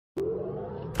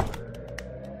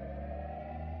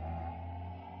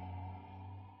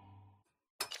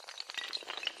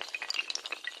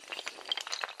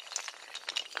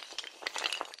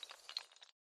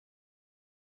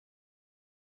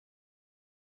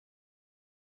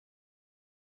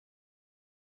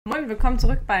Moin, willkommen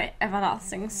zurück bei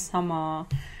Everlasting Summer.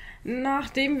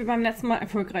 Nachdem wir beim letzten Mal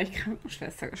erfolgreich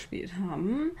Krankenschwester gespielt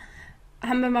haben,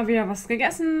 haben wir mal wieder was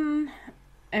gegessen.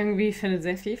 Irgendwie findet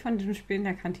sehr viel von diesem Spiel in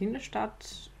der Kantine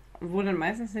statt, wo dann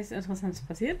meistens nichts Interessantes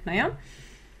passiert. Naja.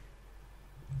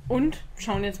 Und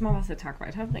schauen jetzt mal, was der Tag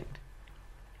weiterbringt.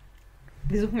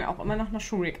 Wir suchen ja auch immer noch nach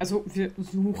Shurik. Also wir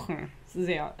suchen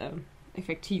sehr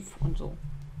effektiv und so.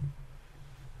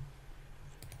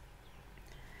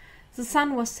 The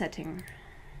sun was setting.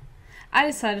 I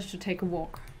decided to take a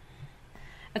walk.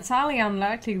 It's highly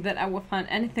unlikely that I will find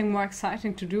anything more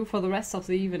exciting to do for the rest of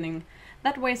the evening.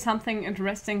 That way something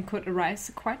interesting could arise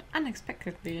quite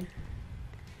unexpectedly.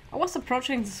 I was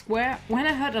approaching the square when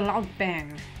I heard a loud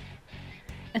bang.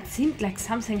 It seemed like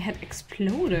something had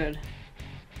exploded.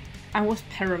 I was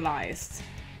paralyzed.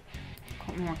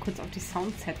 Gucken wir mal kurz auf die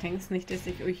Sound Settings. Nicht, dass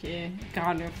ich euch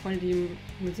gerade voll die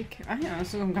Musik... Ah ja,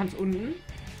 das ist ganz unten.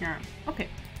 Ja, okay.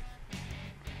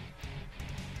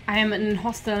 I am in a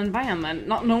hostile environment,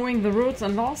 not knowing the rules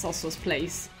and laws of this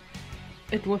place.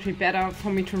 It would be better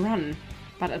for me to run,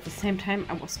 but at the same time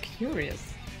I was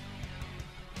curious.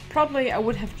 Probably I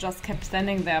would have just kept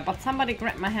standing there, but somebody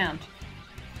grabbed my hand.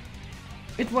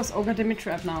 It was Olga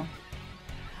Dimitrievna.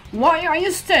 Why are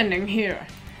you standing here?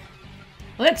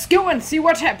 Let's go and see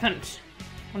what happened.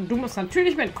 Und du musst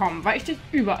natürlich mitkommen, weil ich dich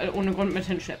überall ohne Grund mit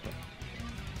hinschleppe.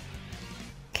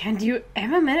 Can't you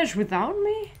ever manage without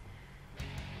me?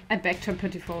 I begged her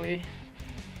pitifully.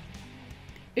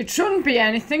 It shouldn't be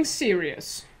anything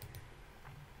serious.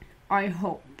 I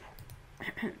hope.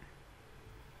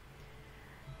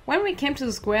 When we came to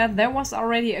the square, there was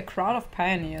already a crowd of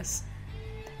pioneers.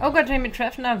 Olga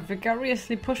Dimitrievna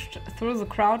vigorously pushed through the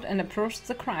crowd and approached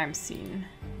the crime scene.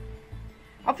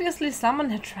 Obviously, someone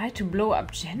had tried to blow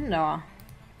up Gender.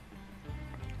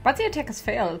 But the attackers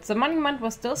failed. The monument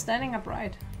was still standing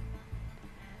upright.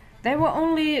 There were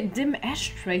only dim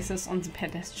ash traces on the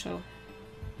pedestal.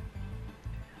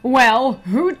 Well,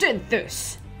 who did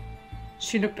this?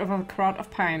 She looked over the crowd of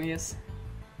pioneers.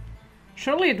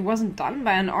 Surely it wasn't done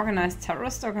by an organized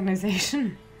terrorist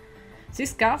organization.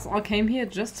 These guys all came here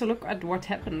just to look at what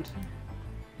happened.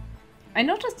 I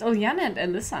noticed Ilyana and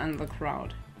Alyssa in the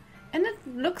crowd. And it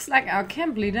looks like our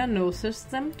camp leader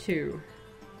noticed them too.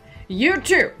 You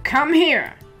two, come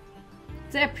here!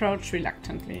 They approached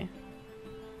reluctantly.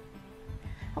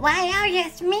 Why are you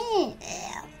at me?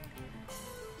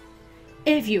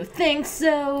 If you think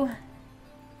so.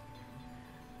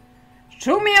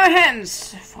 Show me your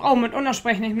hands, Frau mit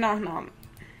unaussprechlichem Nachnamen.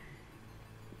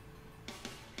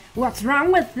 What's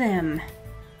wrong with them?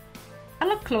 I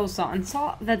looked closer and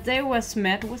saw that they were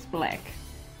smeared with black.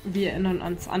 Wir erinnern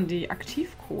uns an die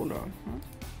Aktivkohle.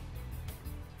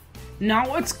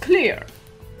 Now it's clear.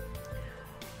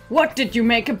 What did you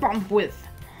make a bomb with?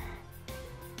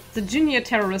 The junior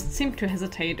terrorist seemed to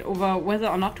hesitate over whether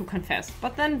or not to confess,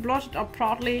 but then blurted out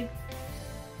proudly.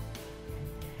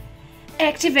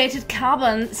 Activated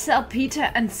carbon,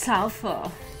 salpeter and sulfur.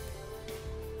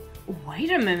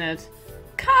 Wait a minute.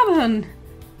 Carbon!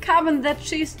 Carbon that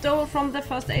she stole from the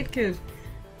first aid kit.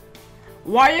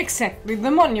 Why exactly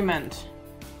the monument?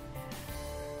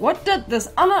 What did this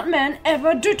honored man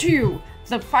ever do to you?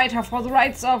 The fighter for the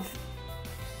rights of...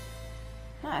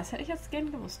 das hätte ich jetzt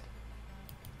gern gewusst.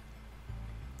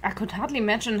 I could hardly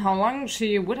imagine how long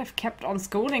she would have kept on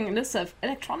scolding Alyssa if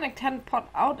Electronic hadn't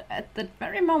popped out at that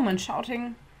very moment,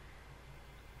 shouting,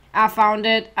 I found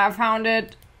it! I found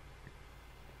it!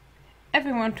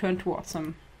 Everyone turned towards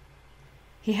him.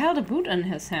 He held a boot in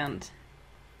his hand.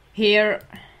 Here.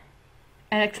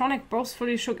 Electronic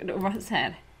boastfully shook it over his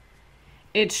head.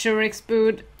 It's Shurik's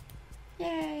boot.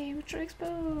 Yay, Shurik's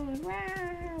boot!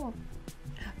 Wow!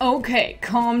 Okay,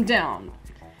 calm down.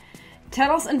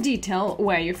 Tell us in detail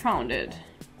where you found it.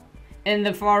 In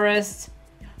the forest.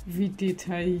 Wie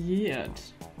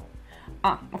detailliert.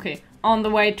 Ah, okay. On the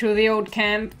way to the old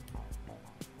camp.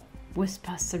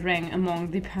 Whispers rang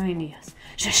among the pioneers.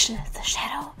 The shadow, the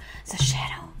shadow, the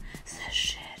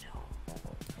shadow.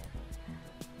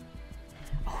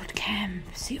 Old camp,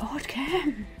 the old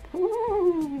camp.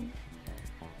 Ooh.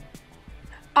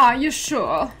 Are you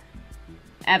sure?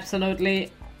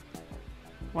 Absolutely.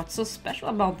 What's so special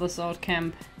about this old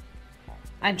camp?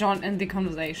 I joined in the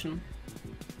conversation.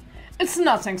 It's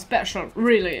nothing special,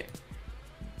 really,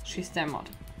 she stammered.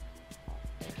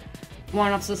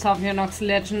 One of the Soviet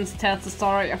legends tells the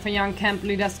story of a young camp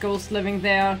leader's ghost living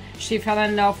there. She fell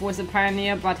in love with a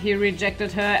pioneer, but he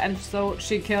rejected her, and so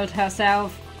she killed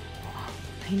herself.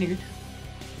 Meine Güte.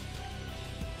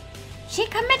 She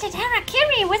committed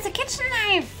harakiri with a kitchen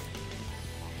knife.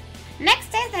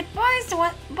 Next day, that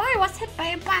boy was hit by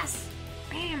a bus.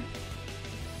 Bam.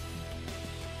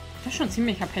 Das ist schon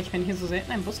ziemlicher Pech, wenn hier so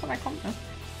selten ein Bus vorbeikommt, ne?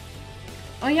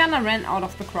 Oriana ran out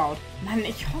of the crowd. Mann,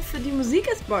 ich hoffe, die Musik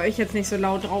ist bei euch jetzt nicht so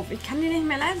laut drauf. Ich kann die nicht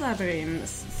mehr leiser drehen.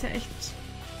 Das ist ja echt...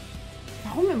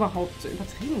 Warum überhaupt so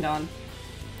übertrieben dann?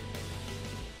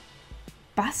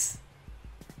 Was?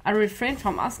 I refrained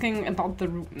from asking about the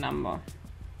route number.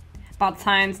 But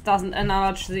science doesn't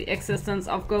acknowledge the existence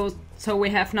of ghosts, so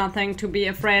we have nothing to be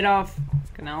afraid of.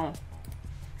 Genau.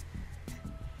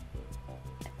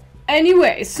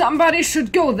 Anyway, somebody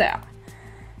should go there.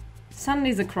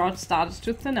 Suddenly the crowd started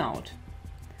to thin out.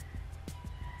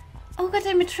 Oh God,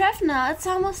 Dimitrevna, it's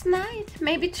almost night.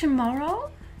 Maybe tomorrow?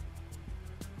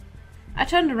 I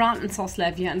turned around and saw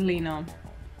Slavia and Lena.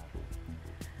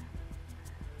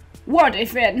 What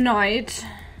if at night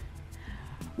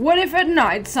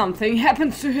something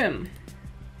happens to him?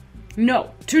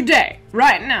 No, today,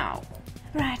 right now.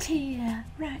 Right here,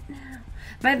 right now.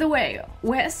 By the way,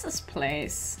 where is this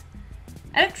place?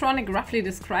 Electronic roughly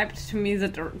described to me the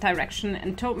direction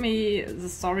and told me the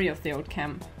story of the old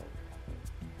camp.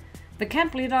 The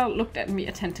camp leader looked at me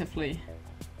attentively.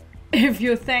 If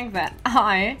you think that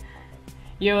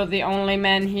you're the only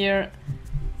man here.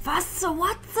 Was?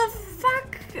 What the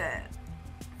fuck?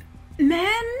 Man?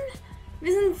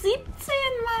 Wir sind 17,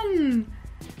 Mann!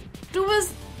 Du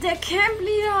bist der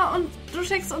Campleader und du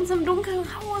schickst uns im Dunkeln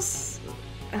raus.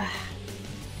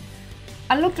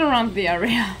 I looked around the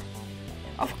area.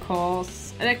 Of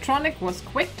course, Electronic was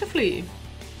quick to flee.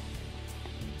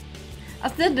 I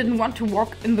still didn't want to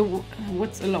walk in the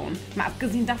woods alone. Mal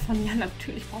abgesehen davon, ja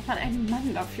natürlich braucht man einen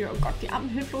Mann dafür. Oh Gott, die armen,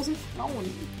 hilflosen Frauen.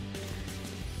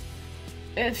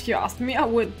 If you asked me, I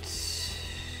would...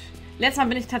 Letztes Mal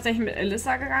bin ich tatsächlich mit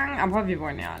Alyssa gegangen, aber wir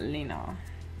wollen ja Lena.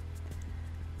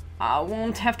 I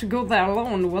won't have to go there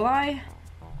alone, will I?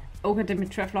 Olga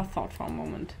Dimitrevna thought for a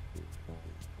moment.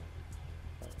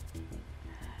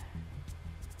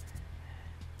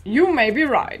 You may be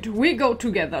right. We go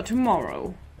together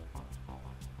tomorrow.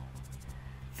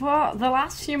 For the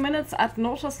last few minutes I'd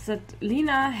noticed that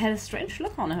Lena had a strange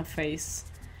look on her face.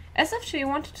 As if she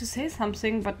wanted to say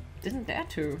something, but didn't dare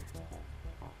to.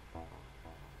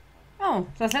 Oh,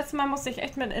 das letzte Mal musste ich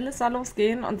echt mit Alyssa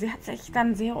losgehen und sie hat sich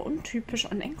dann sehr untypisch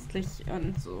und ängstlich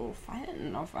und so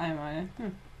verhalten auf einmal.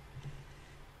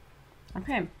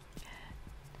 Okay.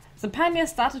 The pioneers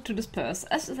started to disperse,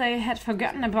 as they had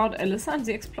forgotten about Alyssa and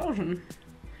the explosion.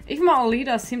 Even our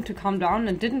leader seemed to calm down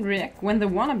and didn't react when the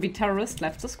wannabe terrorist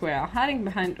left the square, hiding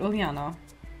behind Uliana.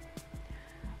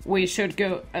 We should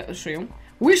go...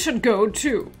 We should go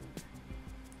too!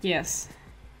 Yes.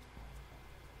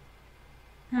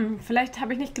 Vielleicht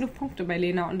habe ich nicht genug Punkte bei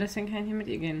Lena und deswegen kann ich nicht mit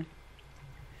ihr gehen.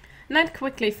 Night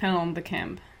quickly fell on the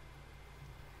camp.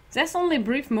 There's only a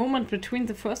brief moment between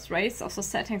the first rays of the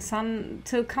setting sun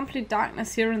till complete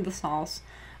darkness here in this house,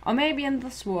 or maybe in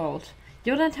this world.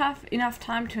 You don't have enough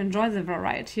time to enjoy the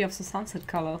variety of the sunset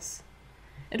colors.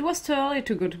 It was too early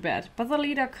to go to bed, but the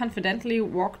leader confidently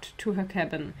walked to her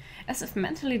cabin, as if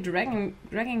mentally dragging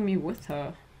me with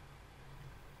her.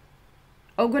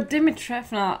 Oh God,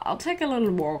 Dimitrevna, I'll take a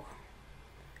little walk.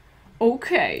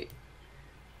 Okay.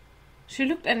 She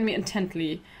looked at me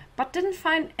intently, but didn't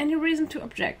find any reason to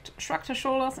object, shrugged her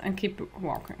shoulders and kept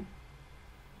walking.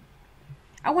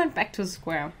 I went back to the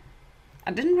square.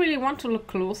 I didn't really want to look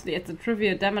closely at the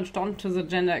trivia damage done to the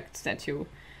gender statue.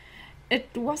 It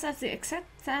was at the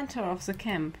exact center of the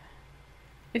camp.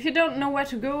 If you don't know where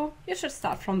to go, you should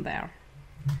start from there.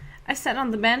 I sat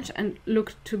on the bench and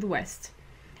looked to the west.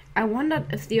 I wondered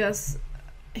if the earth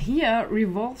here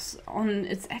revolves on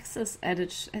its axis as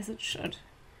it should.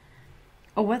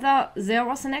 Or whether there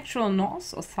was an actual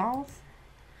north or south.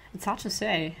 It's hard to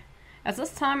say. At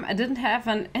this time I didn't have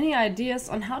any ideas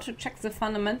on how to check the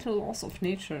fundamental laws of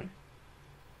nature.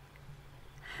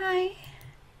 Hi.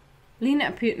 Lena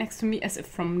appeared next to me as if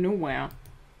from nowhere.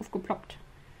 Aufgeploppt.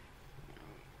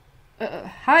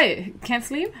 Hi, can't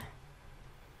sleep?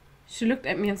 She looked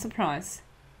at me in surprise.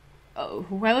 Oh,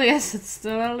 well, yes, it's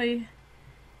still early.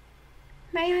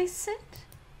 May I sit?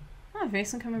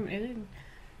 Wenigstens können wir mit ihr reden.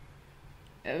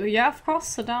 Yeah, of course,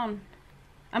 sit down.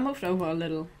 I moved over a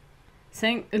little.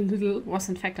 Saying a little was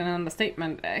in fact an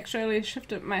understatement. I actually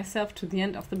shifted myself to the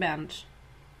end of the bench.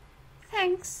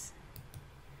 Thanks.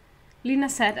 Lena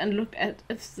sat and looked at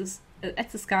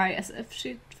the sky as if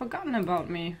she'd forgotten about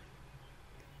me.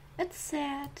 It's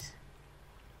sad.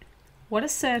 What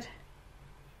is sad?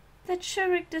 That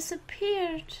Shurik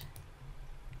disappeared.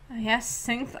 Yes,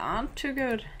 things aren't too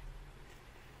good.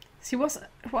 She was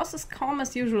as calm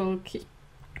as usual,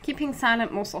 keeping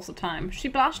silent most of the time. She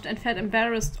blushed and felt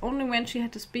embarrassed only when she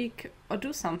had to speak or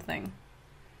do something.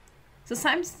 The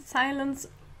silence,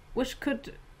 which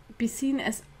could be seen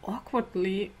as awkward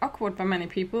by many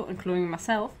people, including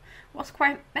myself, was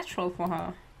quite natural for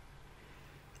her.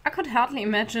 I could hardly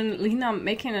imagine Lena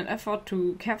making an effort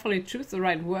to carefully choose the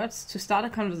right words to start a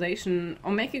conversation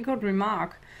or make a good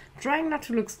remark, trying not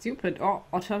to look stupid or,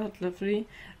 alternatively,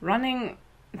 trying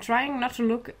not to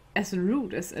look as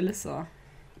rude as Alyssa.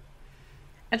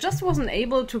 I just wasn't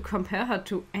able to compare her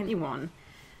to anyone.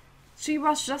 She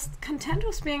was just content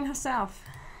with being herself.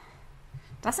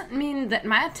 Doesn't mean that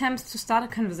my attempts to start a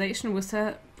conversation with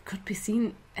her could be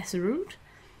seen as rude?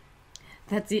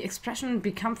 That the expression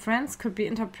become friends could be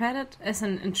interpreted as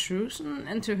an intrusion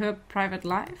into her private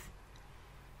life?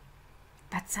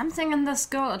 But something in this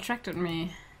girl attracted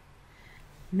me.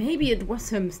 Maybe it was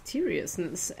her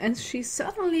mysteriousness, and she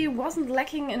certainly wasn't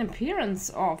lacking in appearance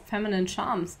or feminine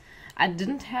charms. I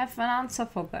didn't have an answer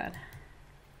for that.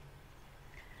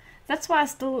 That's why I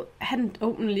still hadn't been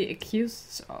openly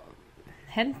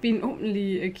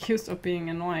accused of being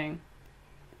annoying.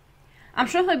 I'm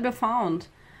sure he'll be found.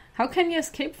 How can you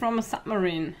escape from a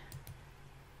submarine?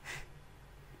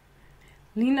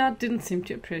 Lena didn't seem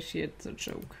to appreciate the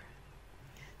joke.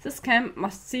 This camp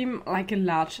must seem like a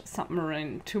large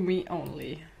submarine to me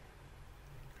only.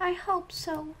 I hope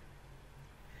so.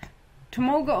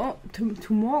 Tomorrow,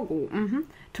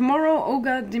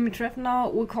 Olga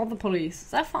Dimitrievna will call the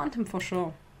police. I found him for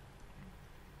sure.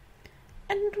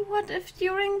 And what if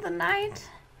during the night?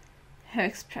 Her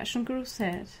expression grew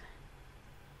sad.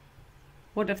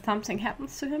 What if something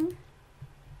happens to him?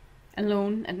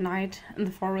 Alone at night in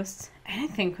the forest,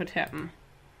 anything could happen.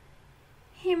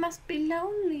 He must be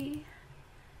lonely.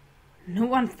 No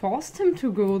one forced him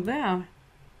to go there.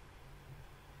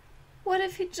 What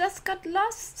if he just got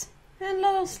lost? And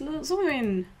lost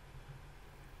Zoin.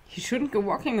 He shouldn't go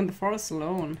walking in the forest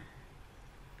alone.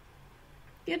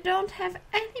 You don't have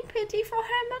any pity for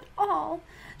him at all.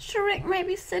 Shurik may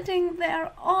be sitting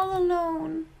there all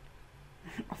alone.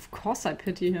 Of course I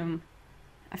pity him.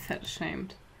 I felt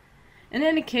ashamed. In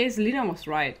any case, Lena was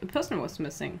right. A person was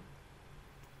missing.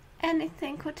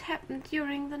 Anything could happen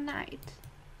during the night.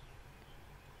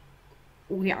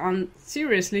 We aren't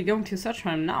seriously going to search for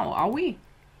him now, are we?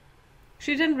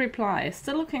 She didn't reply,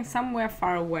 still looking somewhere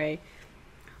far away,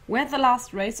 where the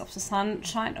last rays of the sun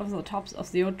shined over the tops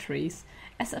of the old trees,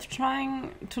 as if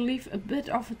trying to leave a bit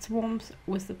of its warmth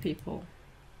with the people.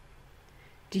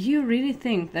 Do you really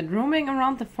think that roaming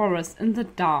around the forest in the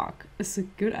dark is a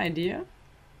good idea?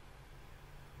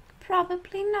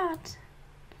 Probably not.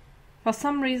 For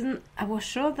some reason, I was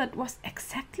sure that was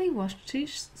exactly what she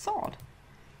thought.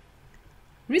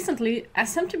 Recently, I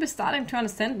seemed to be starting to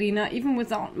understand Lena even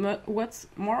without words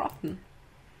more often.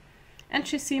 And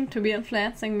she seemed to be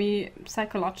influencing me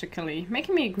psychologically,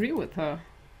 making me agree with her.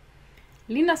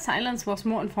 Lena's silence was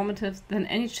more informative than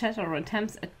any chat or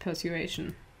attempts at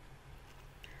persuasion.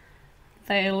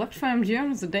 They looked for him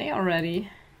during the day already.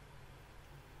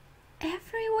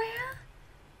 Everywhere?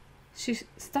 She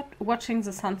stopped watching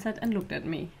the sunset and looked at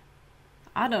me.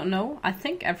 I don't know, I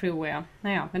think everywhere.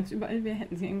 Naja, wenn es überall wäre,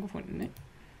 hätten sie ihn gefunden, ne?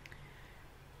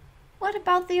 What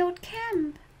about the old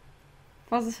camp?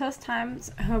 For the first time,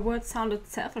 her words sounded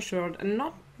self-assured and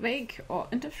not vague or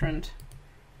indifferent.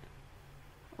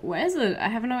 Where is it? I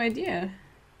have no idea.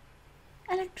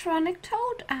 Electronic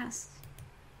told us.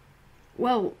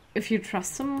 Well, if you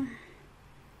trust him...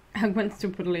 I went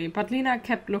stupidly, but Lena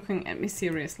kept looking at me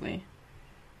seriously.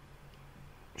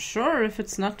 Sure, if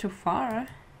it's not too far.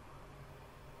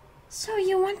 So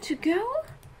you want to go?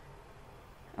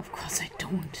 Of course I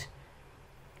don't.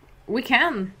 We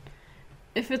can.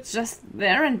 If it's just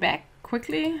there and back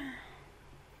quickly.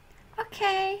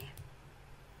 Okay.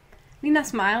 Lena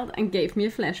smiled and gave me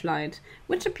a flashlight,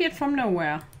 which appeared from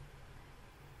nowhere.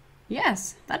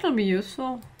 Yes, that'll be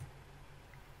useful.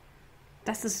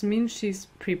 Does this mean she's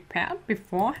prepared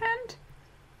beforehand?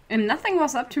 And nothing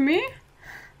was up to me?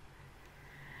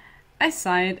 I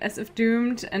sighed as if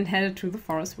doomed and headed to the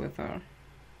forest with her.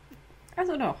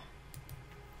 Also doch.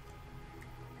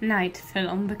 Night fell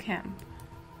on the camp.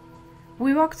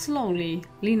 We walked slowly.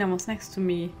 Lena was next to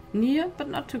me, near but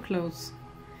not too close.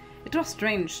 It was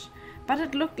strange, but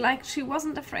it looked like she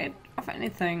wasn't afraid of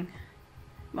anything.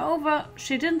 Moreover,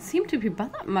 she didn't seem to be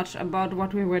bothered much about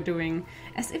what we were doing,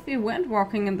 as if we weren't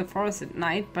walking in the forest at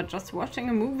night, but just watching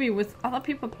a movie with other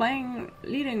people playing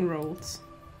leading roles.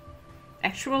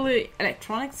 Actually,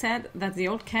 Electronic said that the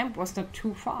old camp was not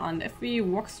too far, and if we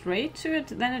walked straight to it,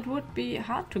 then it would be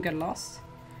hard to get lost.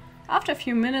 After a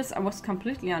few minutes, I was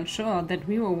completely unsure that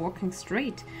we were walking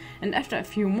straight, and after a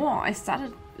few more, it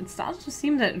started to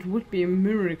seem that it would be a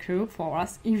miracle for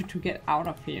us even to get out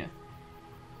of here.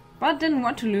 But I didn't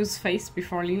want to lose face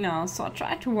before Lena, so I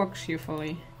tried to walk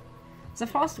cheerfully. The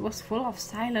forest was full of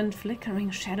silent, flickering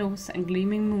shadows and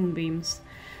gleaming moonbeams.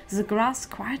 The grass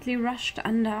quietly rustled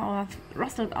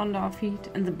under our feet,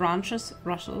 and the branches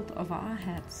rustled over our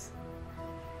heads.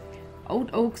 Old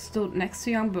oaks stood next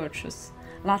to young birches.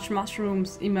 Large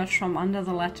mushrooms emerged from under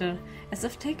the latter, as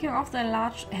if taking off their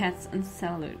large hats in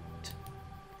salute.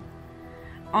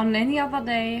 On any other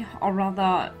day, or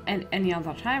rather at any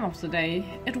other time of the day,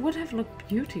 it would have looked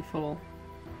beautiful.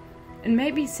 It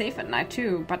may be safe at night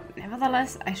too, but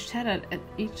nevertheless I shuddered at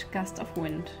each gust of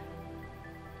wind.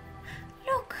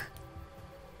 Look!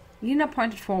 Lena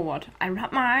pointed forward. I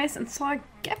rubbed my eyes and saw a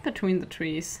gap between the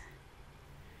trees.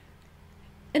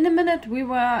 In a minute we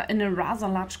were in a rather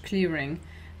large clearing.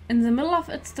 In the middle of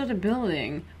it stood a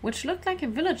building, which looked like a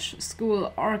village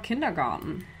school or a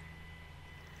kindergarten.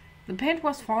 The paint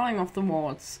was falling off the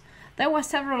walls. There were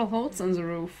several holes in the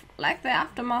roof, like the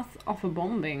aftermath of a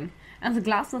bombing, and the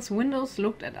glassless windows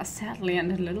looked at us sadly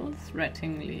and a little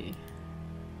threateningly.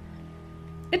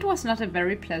 It was not a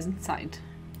very pleasant sight.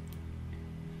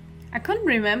 I couldn't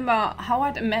remember how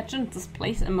I'd imagined this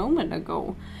place a moment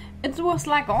ago. It was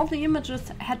like all the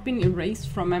images had been erased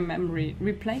from my memory,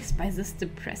 replaced by this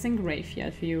depressing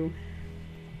graveyard view.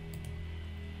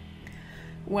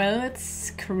 Well,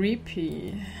 it's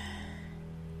creepy.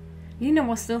 Lena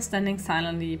was still standing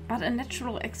silently, but a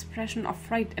natural expression of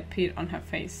fright appeared on her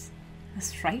face.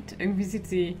 Was Fright? Irgendwie sieht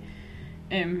sie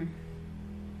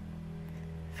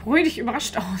freudig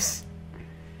überrascht aus.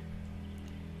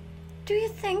 Do you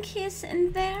think he's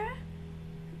in there?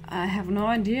 I have no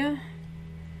idea.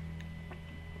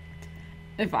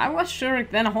 If I was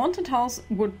Shurik, then a haunted house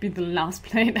would be the last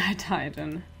place I'd hide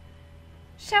in.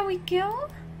 Shall we go?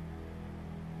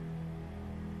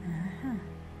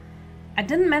 I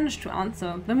didn't manage to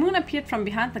answer. The moon appeared from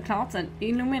behind the clouds and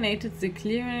illuminated the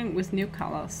clearing with new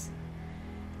colors.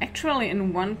 Actually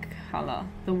in one color,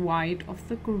 the white of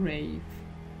the grave.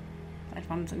 Vielleicht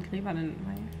waren es in Gräber, denn,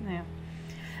 naja.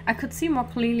 I could see more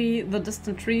clearly the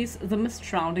distant trees, the mist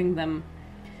shrouding them.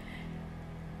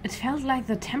 It felt like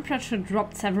the temperature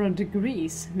dropped several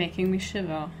degrees, making me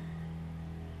shiver.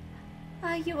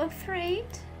 Are you afraid?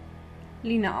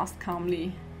 Lena asked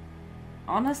calmly.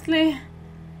 Honestly?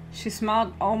 She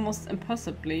smiled almost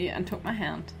impossibly and took my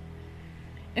hand.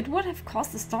 It would have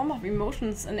caused a storm of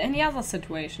emotions in any other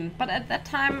situation, but at that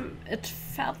time it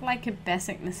felt like a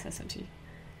basic necessity.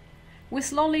 We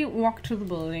slowly walked to the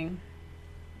building.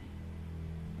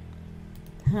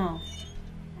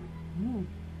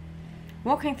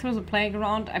 Walking through the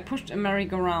playground, I pushed a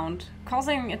merry-go-round,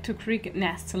 causing it to creak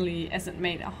nastily as it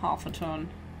made a half a turn.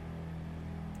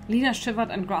 Lena shivered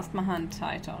and grasped my hand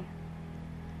tighter.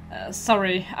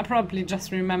 Sorry, I probably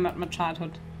just remembered my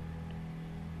childhood.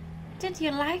 Did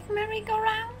you like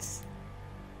merry-go-rounds?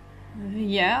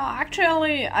 Yeah,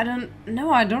 actually, I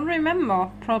don't remember.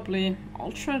 Probably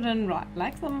all children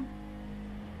like them.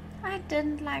 I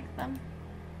didn't like them.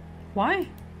 Why?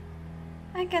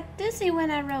 I got dizzy when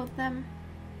I rode them.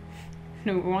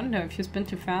 No wonder if you spin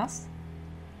too fast.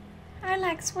 I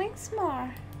like swings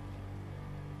more.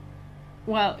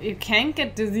 Well, you can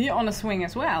get dizzy on a swing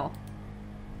as well.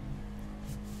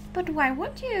 But why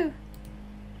would you?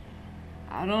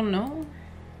 I don't know.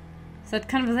 That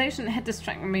conversation had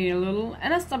distracted me a little,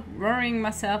 and I stopped worrying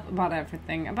myself about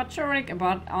everything. About Shurik,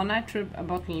 about our night trip,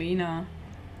 about Lena.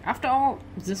 After all,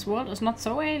 this world is not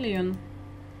so alien.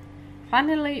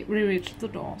 Finally, we reached the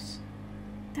doors.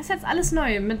 Das ist jetzt alles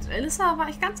neu. Mit Elissa war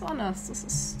ich ganz woanders. Das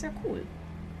ist sehr cool.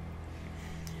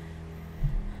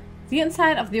 The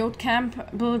inside of the old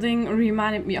camp building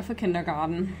reminded me of a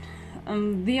kindergarten.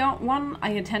 The one I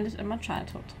attended in my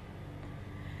childhood.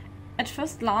 At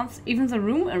first glance, even the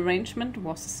room arrangement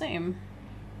was the same.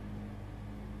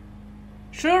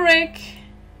 Shurik!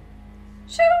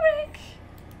 Shurik!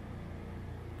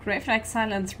 Grave-like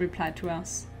silence replied to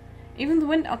us. Even the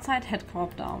wind outside had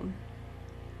calmed down.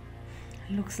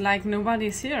 Looks like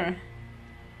nobody's here.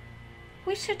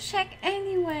 We should check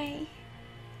anyway.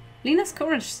 Lena's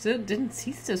courage still didn't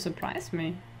cease to surprise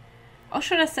me. Or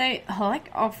should I say, her lack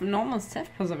of normal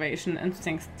self-preservation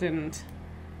instincts didn't.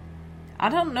 I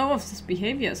don't know if this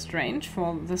behavior is strange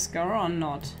for this girl or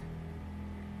not.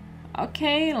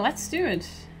 Okay, let's do it.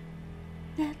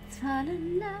 Let's fall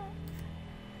in love.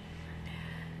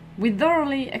 We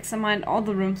thoroughly examined all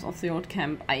the rooms of the old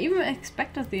camp. I even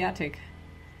inspected the attic.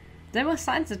 There were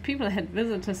signs that people had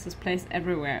visited this place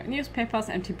everywhere. Newspapers,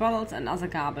 empty bottles and other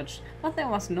garbage. But there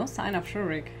was no sign of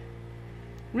Shurik.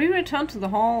 We returned to the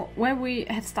hall where we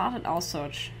had started our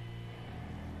search.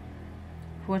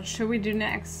 What should we do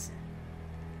next?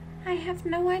 I have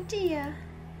no idea.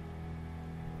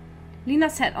 Lena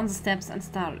sat on the steps and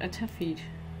stared at her feet.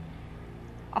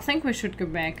 I think we should go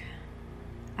back.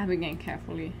 I began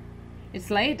carefully. It's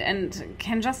late, and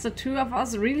can just the two of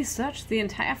us really search the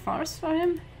entire forest for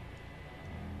him?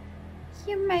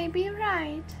 You may be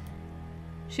right.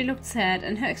 She looked sad,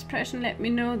 and her expression let me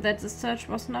know that the search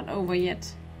was not over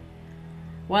yet.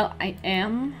 Well, I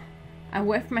am. I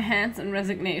waved my hands in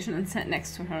resignation and sat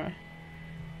next to her.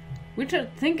 We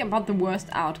should think about the worst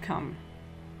outcome.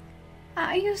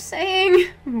 Are you saying...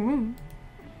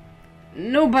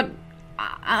 No, but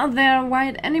are there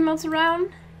wild animals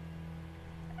around?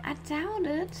 I doubt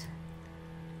it.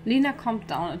 Lena calmed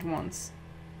down at once.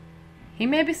 He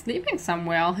may be sleeping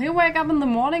somewhere. He'll wake up in the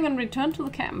morning and return to the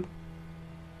camp.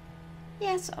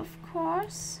 Yes, of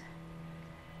course.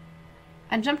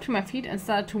 I jumped to my feet and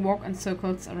started to walk in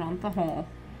circles around the hall.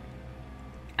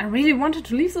 I really wanted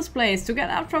to leave this place, to get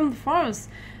out from the forest,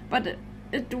 but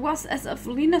it was as if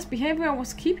Lena's behavior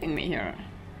was keeping me here.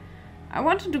 I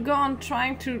wanted to go on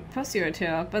trying to persuade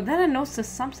her, but then I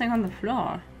noticed something on the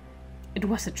floor. It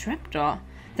was a trapdoor.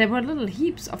 There were little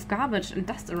heaps of garbage and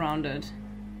dust around it.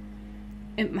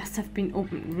 It must have been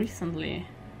opened recently.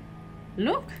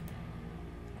 Look!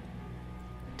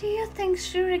 Do you think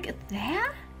Shurik is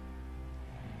there?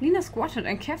 Lena squatted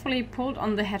and carefully pulled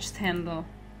on the hatch handle.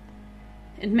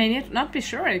 It may not be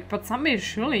Shurik, but somebody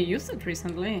surely used it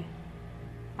recently.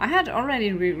 I had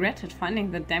already regretted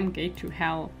finding the damn gate to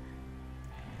hell.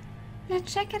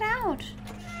 Let's check it out.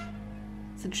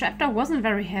 The trapdoor wasn't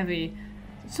very heavy,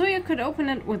 so you could open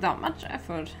it without much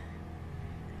effort.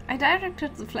 I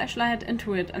directed the flashlight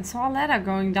into it and saw a ladder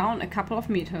going down a couple of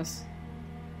meters.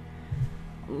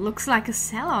 Looks like a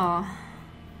cellar.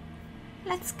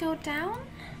 Let's go down?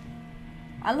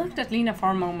 I looked at Lena for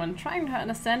a moment, trying to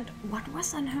understand what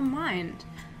was on her mind.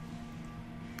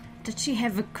 Did she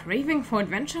have a craving for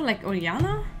adventure like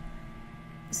Oriana?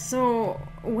 So,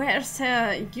 where's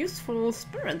her youthful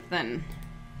spirit then?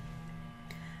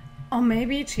 Or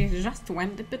maybe she just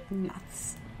went a bit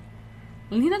nuts.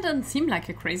 Lena didn't seem like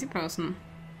a crazy person.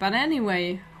 But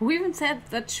anyway, who even said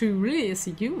that she really is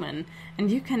a human,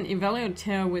 and you can evaluate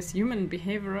her with human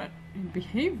behavioral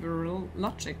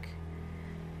logic?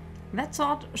 That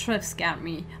thought should have scared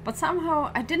me, but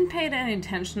somehow I didn't pay it any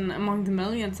attention among the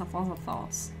millions of other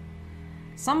thoughts.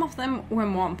 Some of them were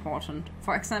more important.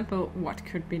 For example, what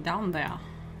could be down there?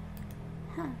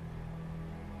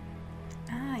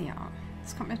 Ah ja,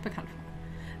 das kommt mir bekannt vor.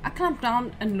 I climbed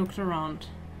down and looked around.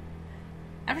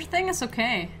 Everything is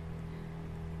okay.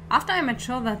 After I made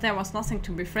sure that there was nothing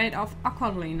to be afraid of, I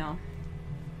called Lena.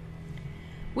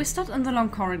 We stood in the long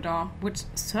corridor, which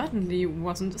certainly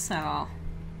wasn't a cellar.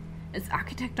 Its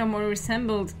architecture more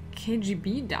resembled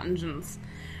KGB dungeons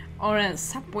or a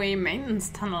subway maintenance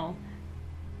tunnel.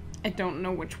 I don't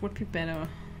know which would be better.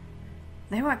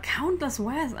 There were countless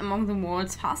wires among the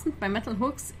walls, fastened by metal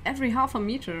hooks every half a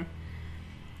meter.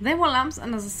 There were lamps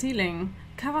under the ceiling,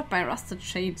 covered by rusted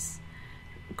shades.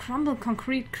 Crumbled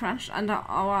concrete crunched under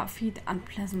our feet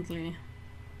unpleasantly.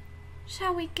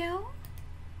 Shall we go?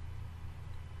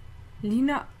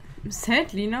 Lena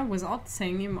said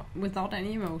without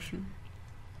any emotion.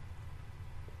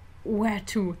 Where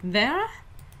to? There?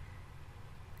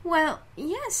 Well,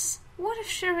 yes. What if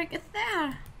Shurik is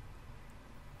there?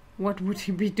 What would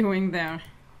he be doing there?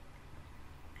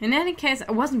 In any case,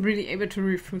 I wasn't really able to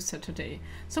refuse her today,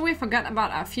 so we forgot about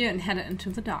our fear and headed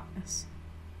into the darkness.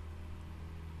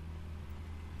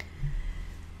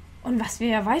 Und was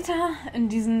wir weiter in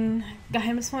diesen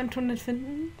geheimnisvollen Tunnel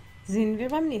finden, sehen wir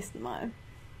beim nächsten Mal.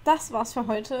 Das war's für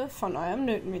heute von eurem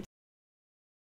Nerdmädchen.